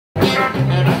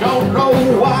and I don't know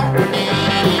why.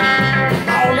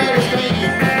 All that is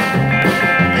thinking,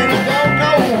 and I don't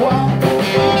know why.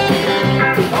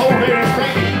 All that is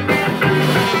thinking,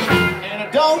 and I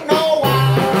don't know why.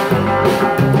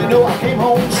 You know I came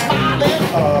home smiling,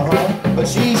 but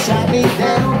she shot me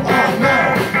down. Oh no,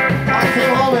 I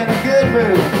came home in a good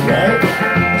mood, right?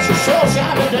 She sure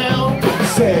shot me down.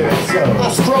 Say it so. I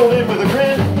strolled in with a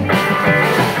grin.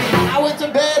 I went to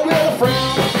bed with a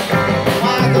friend.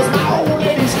 Why? 'Cause my old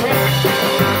lady's friend.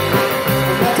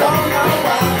 I don't know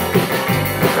why.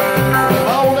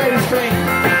 My old lady's friend.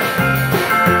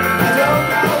 I don't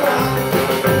know why.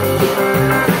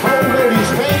 My old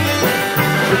lady's friend.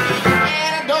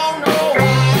 And I don't know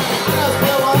why. I just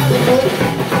feel like the book.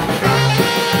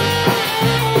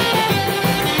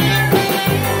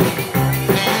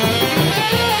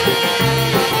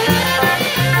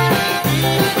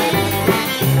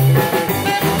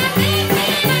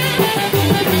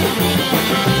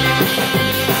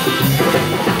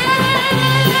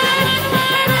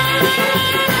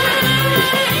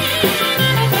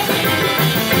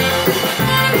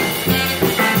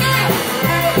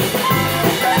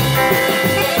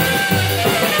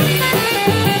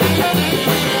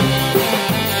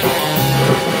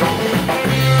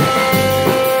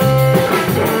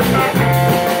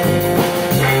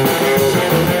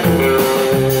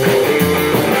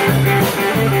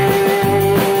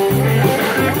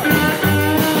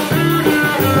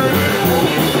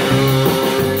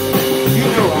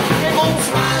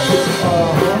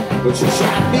 But she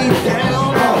shot me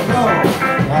down, oh no.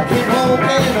 I came home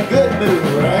in a good mood,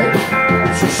 right?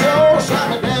 She sure shot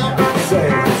me down. Say,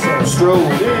 so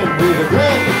strolled in with a